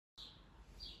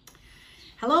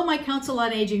Hello, my Council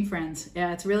on Aging friends.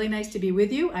 It's really nice to be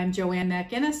with you. I'm Joanne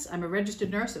MacInnis. I'm a registered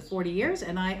nurse of 40 years,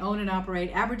 and I own and operate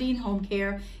Aberdeen Home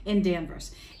Care in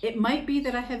Danvers. It might be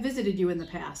that I have visited you in the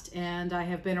past, and I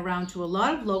have been around to a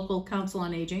lot of local Council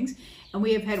on Agings, and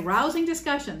we have had rousing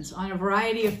discussions on a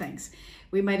variety of things.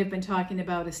 We might have been talking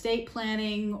about estate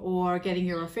planning or getting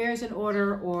your affairs in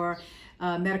order or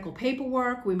medical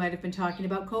paperwork. We might have been talking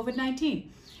about COVID-19.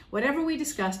 Whatever we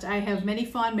discussed, I have many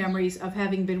fond memories of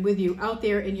having been with you out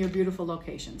there in your beautiful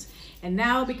locations. And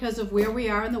now, because of where we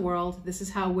are in the world, this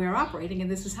is how we're operating and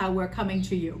this is how we're coming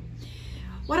to you.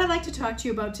 What I'd like to talk to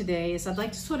you about today is I'd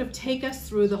like to sort of take us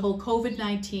through the whole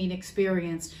COVID-19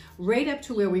 experience right up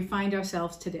to where we find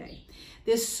ourselves today.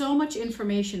 There's so much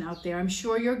information out there. I'm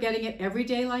sure you're getting it every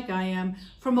day like I am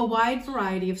from a wide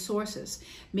variety of sources.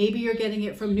 Maybe you're getting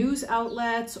it from news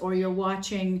outlets, or you're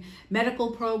watching medical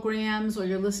programs, or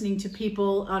you're listening to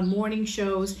people on morning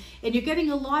shows, and you're getting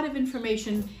a lot of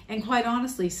information, and quite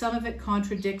honestly, some of it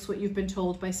contradicts what you've been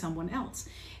told by someone else.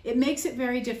 It makes it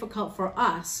very difficult for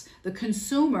us, the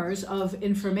consumers of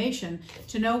information,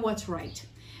 to know what's right.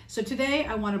 So today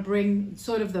I want to bring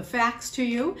sort of the facts to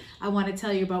you. I want to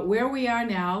tell you about where we are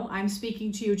now. I'm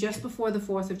speaking to you just before the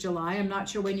 4th of July. I'm not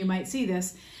sure when you might see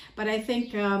this, but I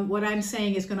think what I'm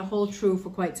saying is going to hold true for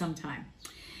quite some time.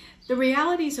 The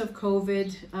realities of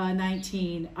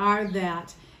COVID-19 are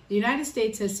that the United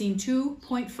States has seen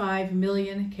 2.5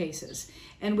 million cases,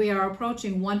 and we are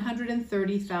approaching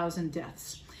 130,000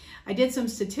 deaths. I did some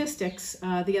statistics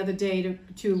the other day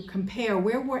to compare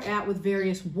where we're at with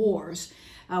various wars.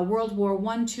 World War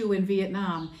I, II, and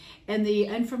Vietnam, and the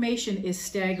information is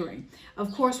staggering.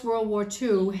 Of course, World War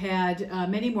II had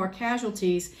many more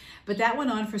casualties, but that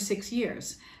went on for 6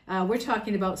 years. We're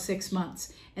talking about 6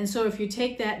 months. And so if you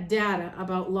take that data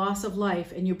about loss of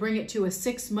life and you bring it to a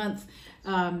 6-month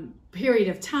period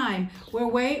of time, we're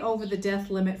way over the death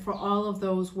limit for all of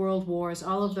those world wars,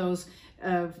 all of those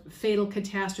fatal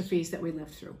catastrophes that we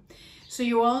lived through. So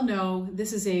you all know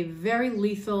this is a very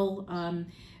lethal,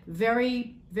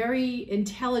 very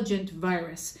intelligent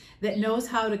virus that knows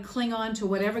how to cling on to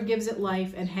whatever gives it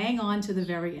life and hang on to the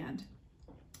very end.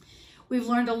 We've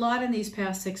learned a lot in these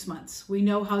past 6 months. We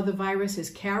know how the virus is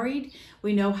carried,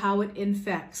 we know how it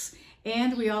infects,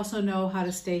 and we also know how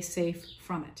to stay safe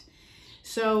from it.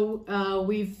 So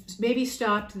we've maybe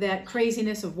stopped that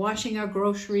craziness of washing our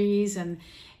groceries and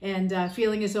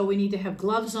feeling as though we need to have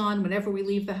gloves on whenever we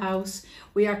leave the house.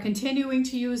 We are continuing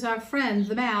to use our friend,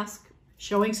 the mask,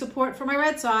 showing support for my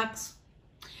Red Sox.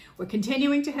 We're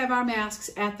continuing to have our masks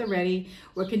at the ready.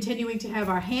 We're continuing to have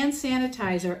our hand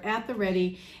sanitizer at the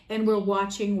ready, and we're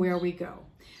watching where we go.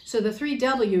 So the 3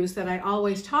 W's that I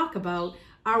always talk about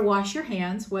are wash your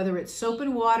hands, whether it's soap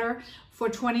and water for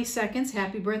 20 seconds,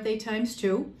 happy birthday times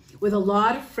 2, with a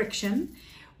lot of friction,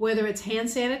 whether it's hand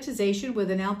sanitization with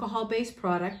an alcohol-based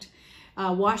product,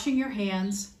 washing your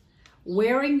hands,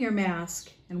 wearing your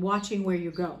mask, and watching where you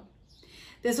go.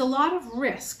 There's a lot of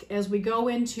risk as we go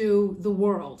into the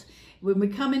world. When we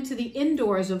come into the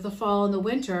indoors of the fall and the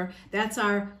winter, that's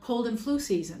our cold and flu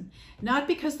season. Not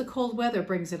because the cold weather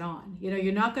brings it on. You know,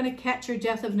 you're not going to catch your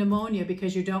death of pneumonia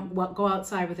because you don't go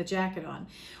outside with a jacket on.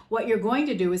 What you're going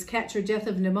to do is catch your death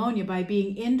of pneumonia by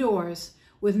being indoors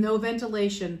with no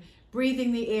ventilation,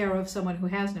 breathing the air of someone who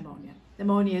has pneumonia.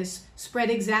 Pneumonia is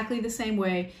spread exactly the same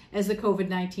way as the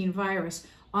COVID-19 virus,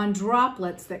 on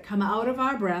droplets that come out of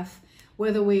our breath,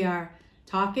 whether we are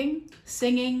talking,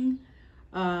 singing,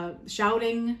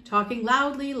 shouting, talking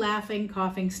loudly, laughing,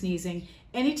 coughing, sneezing.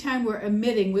 Anytime we're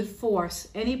emitting with force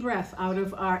any breath out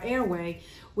of our airway,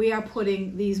 we are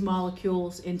putting these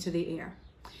molecules into the air.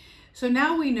 So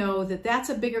now we know that that's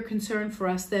a bigger concern for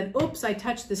us than, oops, I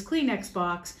touched this Kleenex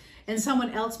box and someone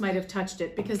else might have touched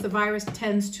it, because the virus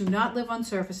tends to not live on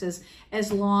surfaces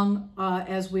as long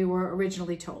as we were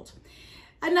originally told.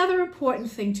 Another important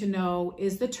thing to know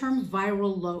is the term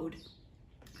viral load.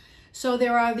 So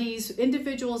there are these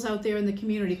individuals out there in the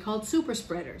community called super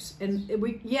spreaders, and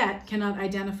we yet cannot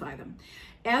identify them.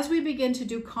 As we begin to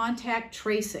do contact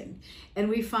tracing, and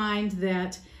we find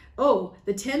that, oh,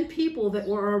 the 10 people that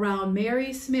were around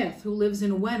Mary Smith, who lives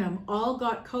in Wenham, all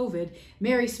got COVID,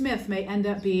 Mary Smith may end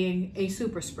up being a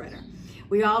super spreader.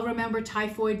 We all remember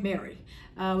Typhoid Mary.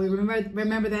 We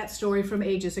remember that story from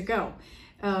ages ago.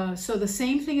 So the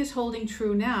same thing is holding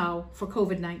true now for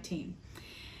COVID-19.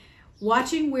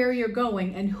 Watching where you're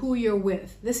going and who you're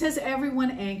with. This has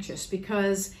everyone anxious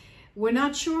because we're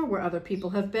not sure where other people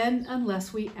have been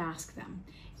unless we ask them.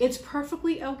 It's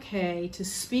perfectly okay to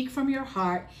speak from your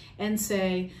heart and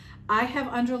say, I have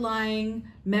underlying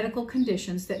medical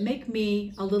conditions that make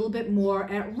me a little bit more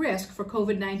at risk for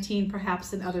COVID-19 perhaps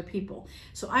than other people.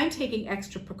 So I'm taking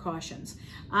extra precautions.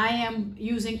 I am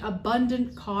using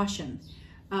abundant caution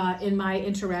in my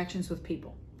interactions with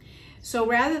people. So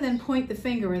rather than point the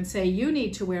finger and say, you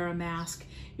need to wear a mask,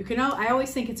 I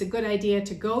always think it's a good idea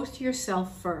to go to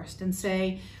yourself first and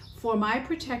say, for my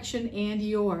protection and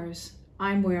yours,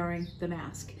 I'm wearing the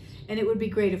mask. And it would be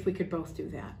great if we could both do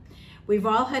that. We've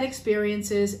all had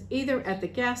experiences either at the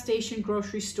gas station,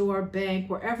 grocery store, bank,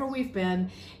 wherever we've been,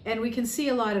 and we can see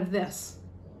a lot of this.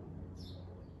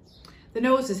 The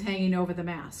nose is hanging over the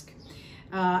mask.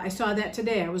 I saw that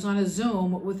today. I was on a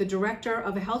Zoom with the director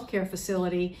of a healthcare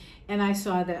facility, and I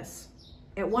saw this.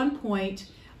 At one point,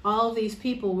 all of these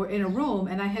people were in a room,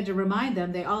 and I had to remind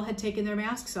them they all had taken their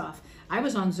masks off. I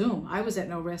was on Zoom. I was at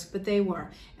no risk, but they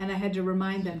were. And I had to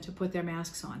remind them to put their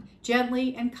masks on,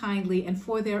 gently and kindly and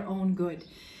for their own good.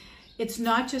 It's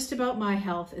not just about my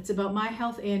health. It's about my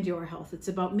health and your health. It's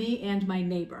about me and my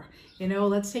neighbor. You know,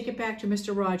 let's take it back to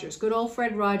Mr. Rogers. Good old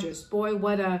Fred Rogers. Boy,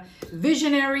 what a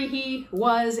visionary he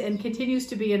was and continues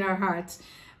to be in our hearts.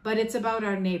 But it's about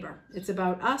our neighbor. It's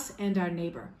about us and our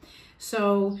neighbor.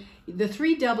 So the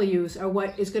 3 W's are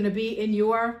what is going to be in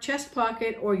your chest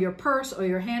pocket or your purse or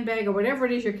your handbag or whatever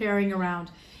it is you're carrying around.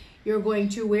 You're going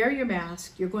to wear your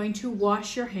mask, you're going to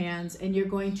wash your hands, and you're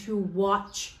going to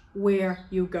watch where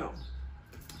you go.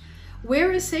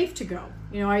 Where is safe to go?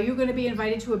 You know, are you going to be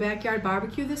invited to a backyard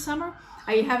barbecue this summer?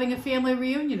 Are you having a family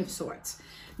reunion of sorts?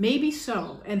 Maybe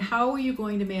so. And how are you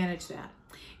going to manage that?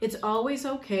 It's always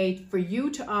okay for you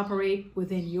to operate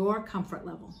within your comfort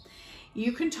level.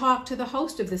 You can talk to the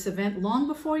host of this event long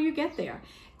before you get there.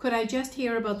 Could I just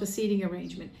hear about the seating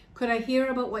arrangement? Could I hear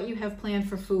about what you have planned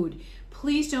for food?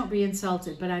 Please don't be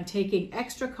insulted, but I'm taking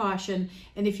extra caution,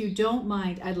 and if you don't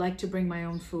mind, I'd like to bring my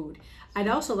own food. I'd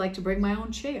also like to bring my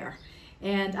own chair.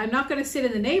 And I'm not going to sit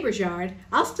in the neighbor's yard.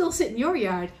 I'll still sit in your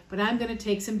yard, but I'm going to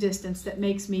take some distance that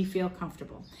makes me feel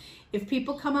comfortable. If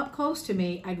people come up close to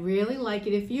me, I'd really like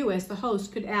it if you, as the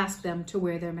host, could ask them to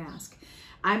wear their mask.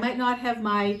 I might not have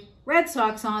my Red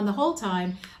Sox on the whole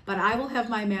time, but I will have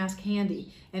my mask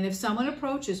handy. And if someone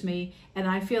approaches me and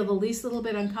I feel the least little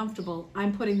bit uncomfortable,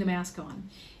 I'm putting the mask on.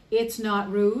 It's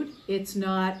not rude. It's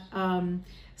not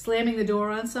slamming the door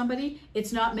on somebody.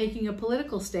 It's not making a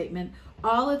political statement.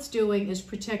 All it's doing is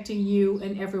protecting you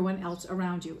and everyone else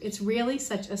around you. It's really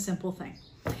such a simple thing.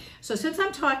 So since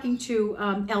I'm talking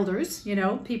to elders, you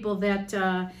know, people that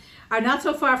are not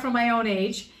so far from my own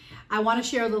age, I want to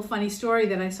share a little funny story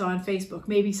that I saw on Facebook.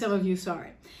 Maybe some of you saw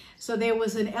it. So there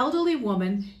was an elderly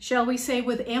woman, shall we say,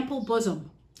 with ample bosom.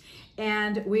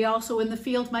 And we also in the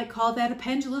field might call that a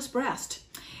pendulous breast.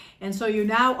 And so you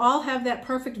now all have that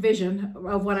perfect vision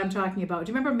of what I'm talking about.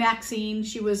 Do you remember Maxine?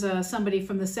 She was somebody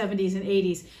from the 70s and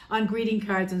 80s on greeting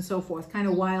cards and so forth, kind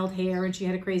of wild hair, and she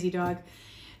had a crazy dog.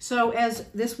 So as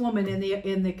this woman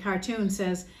in the cartoon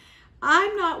says,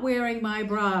 I'm not wearing my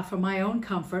bra for my own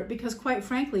comfort because quite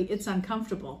frankly, it's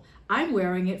uncomfortable. I'm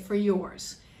wearing it for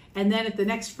yours. And then at the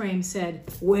next frame said,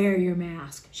 wear your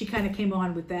mask. She kind of came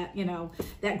on with that, you know,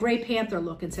 that Gray Panther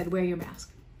look and said, wear your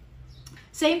mask.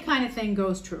 Same kind of thing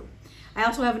goes true. I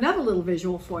also have another little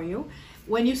visual for you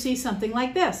when you see something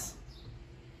like this.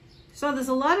 So there's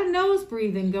a lot of nose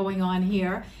breathing going on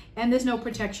here and there's no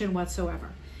protection whatsoever.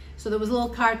 So there was a little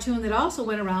cartoon that also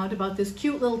went around about this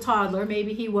cute little toddler.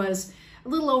 Maybe he was a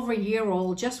little over a year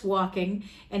old, just walking,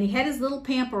 and he had his little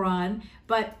pamper on,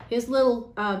 but his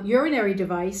little urinary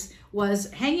device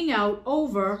was hanging out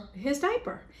over his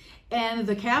diaper. And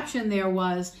the caption there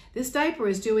was, this diaper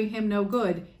is doing him no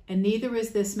good, and neither is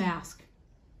this mask.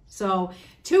 So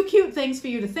 2 cute things for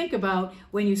you to think about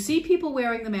when you see people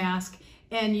wearing the mask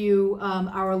and you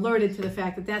are alerted to the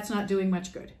fact that that's not doing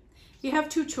much good. You have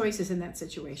 2 choices in that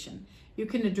situation. You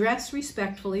can address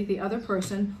respectfully the other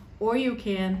person, or you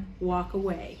can walk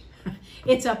away.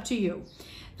 It's up to you.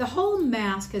 The whole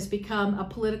mask has become a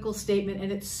political statement,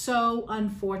 and it's so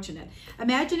unfortunate.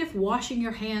 Imagine if washing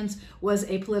your hands was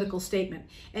a political statement,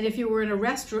 and if you were in a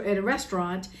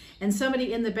restaurant and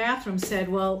somebody in the bathroom said,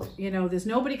 well, you know, there's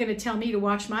nobody going to tell me to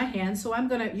wash my hands, so I'm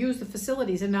going to use the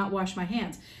facilities and not wash my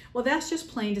hands. Well, that's just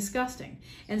plain disgusting.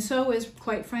 And so is,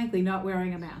 quite frankly, not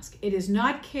wearing a mask. It is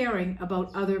not caring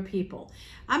about other people.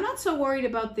 I'm not so worried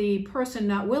about the person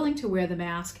not willing to wear the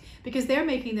mask because they're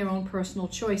making their own personal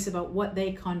choice about what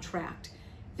they contract.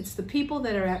 It's the people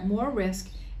that are at more risk,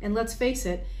 and let's face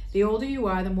it, the older you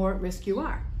are, the more at risk you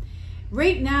are.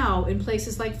 Right now, in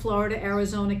places like Florida,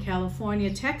 Arizona,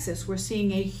 California, Texas, we're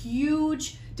seeing a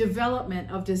huge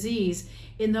development of disease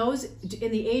in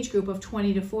the age group of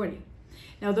 20 to 40.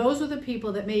 Now, those are the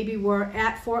people that maybe were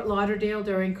at Fort Lauderdale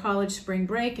during college spring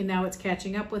break, and now it's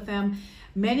catching up with them.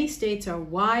 Many states are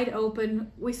wide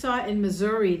open. We saw in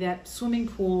Missouri that swimming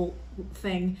pool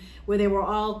thing where they were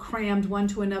all crammed one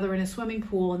to another in a swimming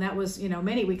pool, and that was,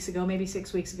 many weeks ago, maybe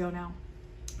 6 weeks ago now.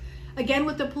 Again,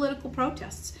 with the political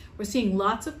protests, we're seeing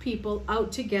lots of people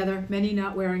out together, many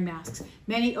not wearing masks,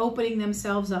 many opening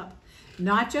themselves up,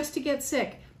 not just to get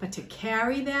sick, but to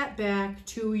carry that back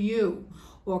to you,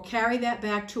 or carry that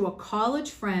back to a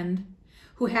college friend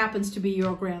who happens to be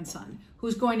your grandson,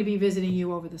 who's going to be visiting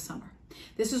you over the summer.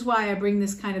 This is why I bring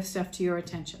this kind of stuff to your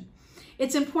attention.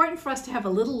 It's important for us to have a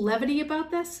little levity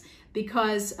about this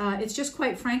because it's just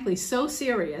quite frankly so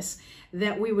serious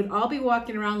that we would all be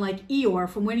walking around like Eeyore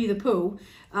from Winnie the Pooh,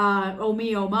 oh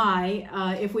me, oh my,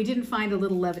 if we didn't find a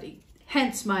little levity.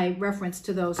 Hence my reference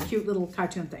to those cute little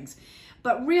cartoon things.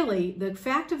 But really, the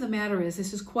fact of the matter is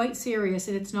this is quite serious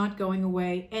and it's not going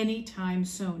away anytime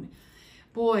soon.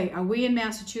 Boy, are we in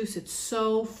Massachusetts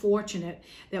so fortunate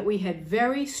that we had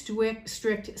very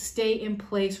strict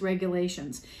stay-in-place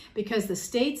regulations, because the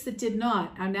states that did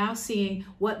not are now seeing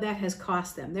what that has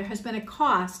cost them. There has been a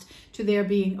cost to their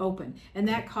being open, and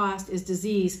that cost is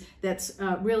disease that's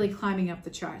really climbing up the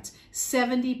charts.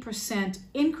 70%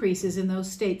 increases in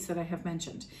those states that I have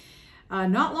mentioned.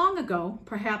 Not long ago,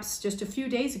 perhaps just a few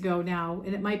days ago now,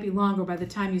 and it might be longer by the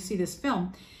time you see this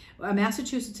film,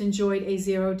 Massachusetts enjoyed a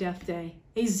zero-death day.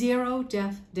 A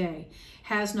zero-death day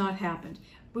has not happened.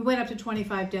 We went up to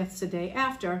 25 deaths a day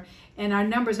after, and our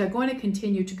numbers are going to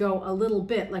continue to go a little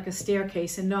bit like a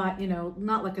staircase and not,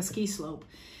 not like a ski slope.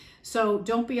 So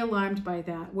don't be alarmed by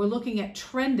that. We're looking at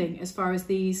trending as far as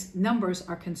these numbers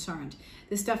are concerned.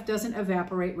 This stuff doesn't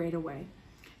evaporate right away.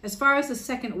 As far as the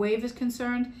second wave is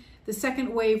concerned, the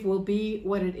second wave will be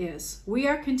what it is. We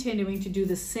are continuing to do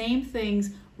the same things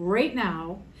right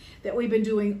now that we've been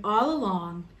doing all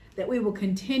along, that we will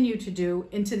continue to do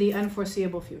into the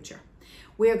unforeseeable future.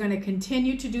 We are going to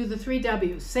continue to do the 3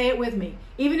 W's. Say it with me.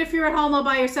 Even if you're at home all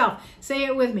by yourself, say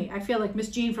it with me. I feel like Miss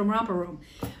Jean from Romper Room.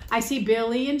 I see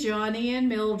Billy and Johnny and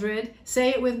Mildred. Say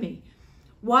it with me.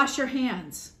 Wash your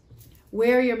hands,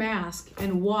 wear your mask,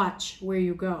 and watch where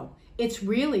you go. It's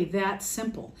really that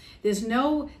simple. This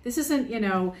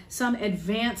isn't, some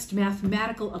advanced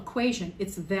mathematical equation.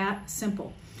 It's that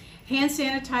simple. Hand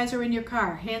sanitizer in your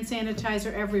car, hand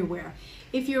sanitizer everywhere.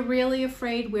 If you're really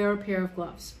afraid, wear a pair of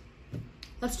gloves.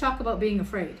 Let's talk about being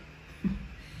afraid.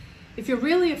 If you're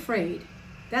really afraid,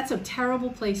 that's a terrible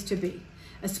place to be,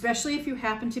 especially if you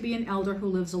happen to be an elder who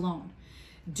lives alone.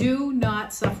 Do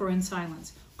not suffer in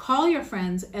silence. Call your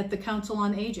friends at the Council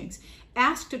on Aging.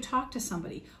 Ask to talk to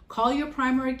somebody. Call your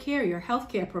primary care, your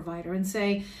healthcare provider, and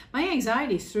say, my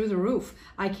anxiety's through the roof.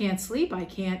 I can't sleep, I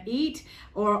can't eat,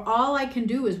 or all I can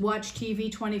do is watch TV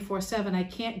 24/7. I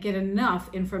can't get enough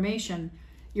information.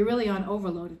 You're really on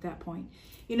overload at that point.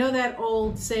 You know that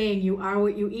old saying, you are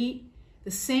what you eat?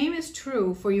 The same is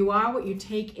true for you are what you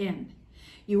take in.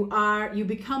 You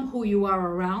become who you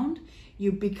are around.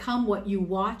 You become what you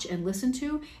watch and listen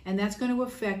to, and that's going to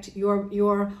affect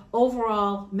your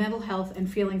overall mental health and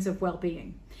feelings of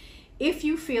well-being. If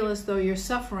you feel as though you're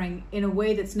suffering in a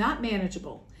way that's not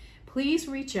manageable, please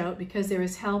reach out, because there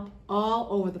is help all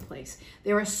over the place.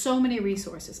 There are so many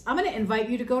resources. I'm going to invite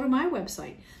you to go to my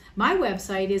website. My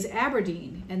website is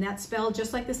Aberdeen, and that's spelled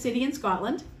just like the city in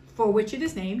Scotland, for which it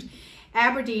is named.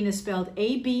 Aberdeen is spelled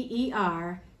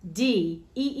A-B-E-R-D-E-E-N.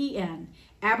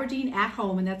 Aberdeen at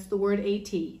Home, and that's the word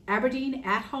A-T,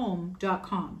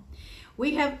 aberdeenathome.com.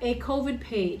 We have a COVID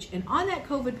page, and on that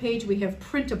COVID page we have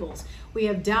printables, we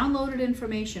have downloaded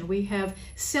information, we have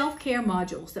self-care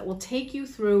modules that will take you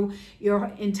through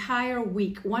your entire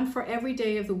week, one for every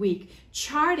day of the week,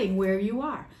 charting where you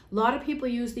are. A lot of people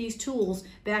use these tools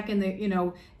back in the,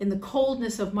 in the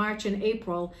coldness of March and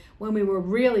April when we were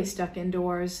really stuck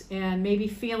indoors and maybe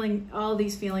feeling all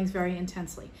these feelings very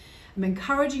intensely. I'm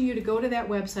encouraging you to go to that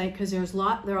website because there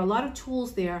are a lot of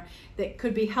tools there that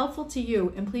could be helpful to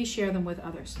you, and please share them with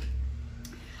others.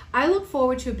 I look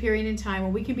forward to a period in time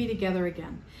when we can be together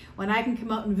again, when I can come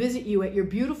out and visit you at your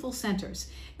beautiful centers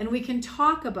and we can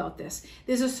talk about this.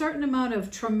 There's a certain amount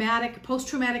of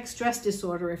post-traumatic stress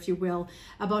disorder, if you will,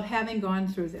 about having gone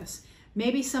through this.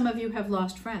 Maybe some of you have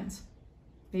lost friends.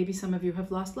 Maybe some of you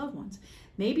have lost loved ones.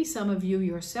 Maybe some of you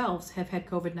yourselves have had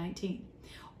COVID-19.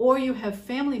 Or you have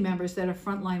family members that are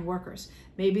frontline workers.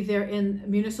 Maybe they're in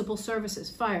municipal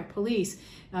services, fire, police,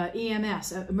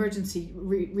 EMS, emergency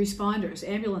responders,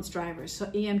 ambulance drivers,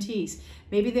 EMTs.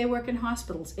 Maybe they work in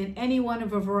hospitals, in any one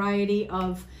of a variety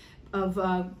of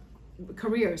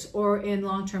careers, or in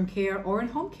long-term care, or in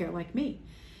home care like me.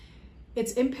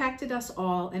 it's impacted us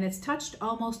all, and it's touched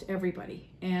almost everybody.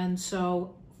 And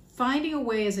so finding a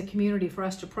way as a community for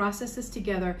us to process this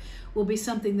together will be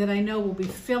something that I know will be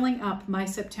filling up my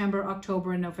September,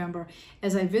 October, and November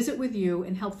as I visit with you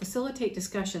and help facilitate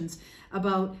discussions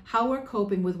about how we're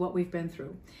coping with what we've been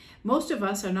through. Most of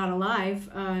us are not alive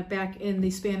back in the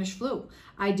Spanish flu.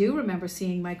 I do remember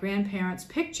seeing my grandparents'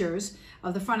 pictures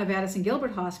of the front of Addison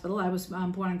Gilbert Hospital. I was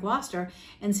born in Gloucester,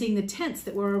 and seeing the tents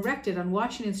that were erected on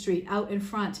Washington Street out in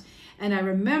front. And I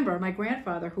remember my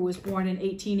grandfather, who was born in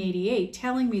 1888,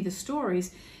 telling me the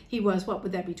stories. He was, what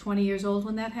would that be, 20 years old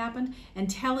when that happened? And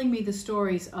telling me the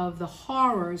stories of the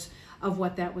horrors of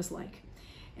what that was like.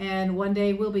 And one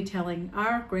day we'll be telling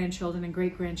our grandchildren and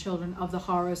great-grandchildren of the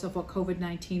horrors of what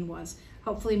COVID-19 was.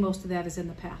 Hopefully most of that is in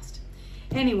the past.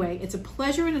 Anyway, it's a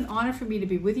pleasure and an honor for me to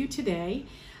be with you today.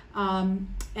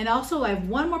 And also I have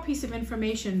one more piece of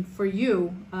information for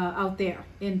you out there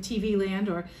in TV land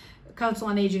or Council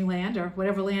on Aging land or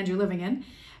whatever land you're living in.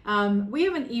 We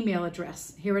have an email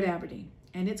address here at Aberdeen,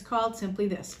 and it's called simply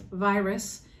this,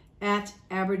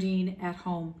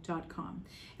 virus@aberdeenathome.com.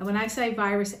 And when I say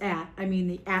virus at, I mean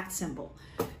the at symbol.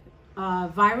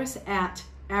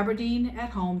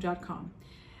 Virus@aberdeenathome.com.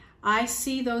 I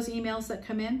see those emails that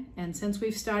come in, and since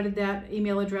we've started that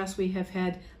email address, we have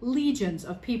had legions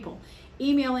of people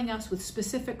emailing us with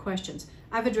specific questions.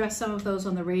 I've addressed some of those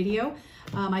on the radio.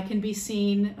 I can be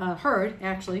heard,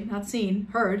 not seen,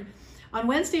 heard, on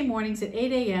Wednesday mornings at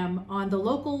 8 a.m. on the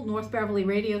local North Beverly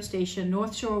radio station,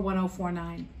 North Shore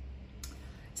 1049.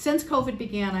 Since COVID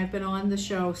began, I've been on the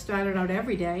show, started out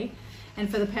every day, and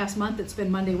for the past month it's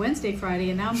been Monday, Wednesday, Friday,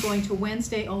 and now I'm going to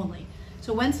Wednesday only.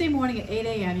 So Wednesday morning at 8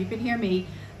 a.m. you can hear me.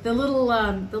 The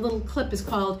little clip is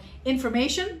called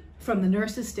Information from the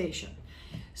Nurses Station.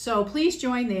 So please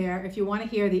join there if you want to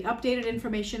hear the updated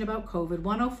information about COVID,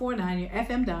 1049, your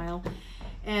FM dial.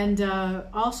 And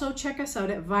also check us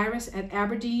out at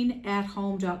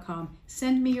virus@aberdeenathome.com.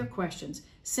 Send me your questions.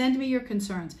 Send me your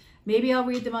concerns. Maybe I'll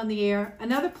read them on the air.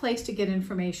 Another place to get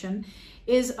information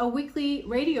is a weekly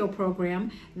radio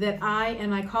program that I and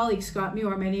my colleague Scott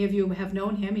Muir, many of you have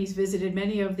known him. He's visited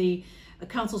many of the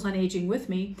Councils on Aging with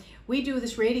me. We do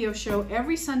this radio show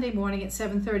every Sunday morning at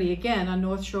 7:30, again on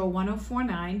North Shore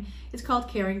 1049. It's called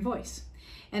Caring Voice.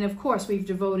 And of course, we've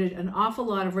devoted an awful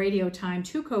lot of radio time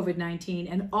to COVID-19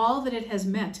 and all that it has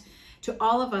meant to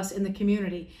all of us in the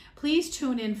community. Please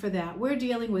tune in for that. We're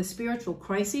dealing with spiritual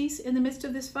crises in the midst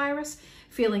of this virus,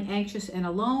 feeling anxious and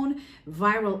alone,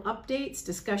 viral updates,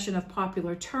 discussion of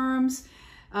popular terms.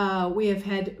 We have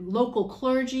had local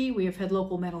clergy, we have had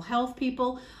local mental health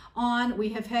people on, we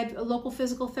have had a local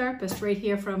physical therapist right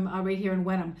here in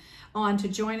Wenham on to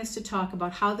join us to talk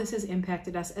about how this has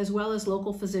impacted us, as well as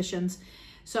local physicians.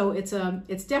 So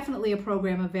it's definitely a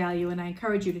program of value, and I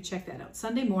encourage you to check that out.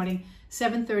 Sunday morning,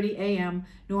 7:30 a.m.,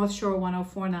 North Shore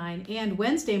 1049, and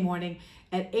Wednesday morning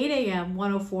at 8 a.m.,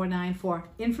 1049 for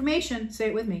information, say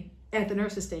it with me, at the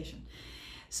Nurses Station.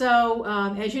 So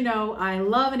as you know, I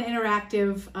love an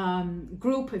interactive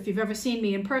group. If you've ever seen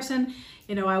me in person,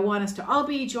 you know I want us to all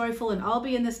be joyful and all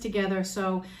be in this together.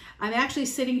 So I'm actually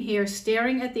sitting here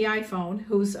staring at the iPhone,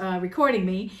 who's recording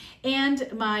me, and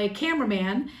my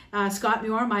cameraman, Scott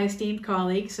Muir, my esteemed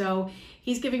colleague. So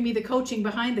he's giving me the coaching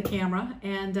behind the camera,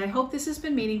 and I hope this has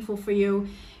been meaningful for you.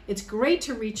 It's great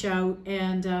to reach out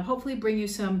and hopefully bring you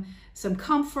some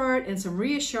comfort and some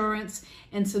reassurance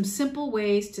and some simple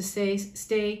ways to stay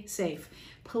safe.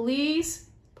 Please,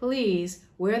 please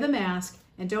wear the mask,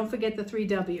 and don't forget the 3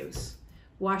 W's.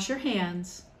 Wash your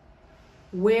hands,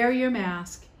 wear your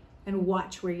mask, and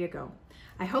watch where you go.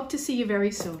 I hope to see you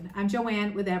very soon. I'm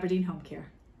Joanne with Aberdeen Home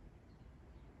Care.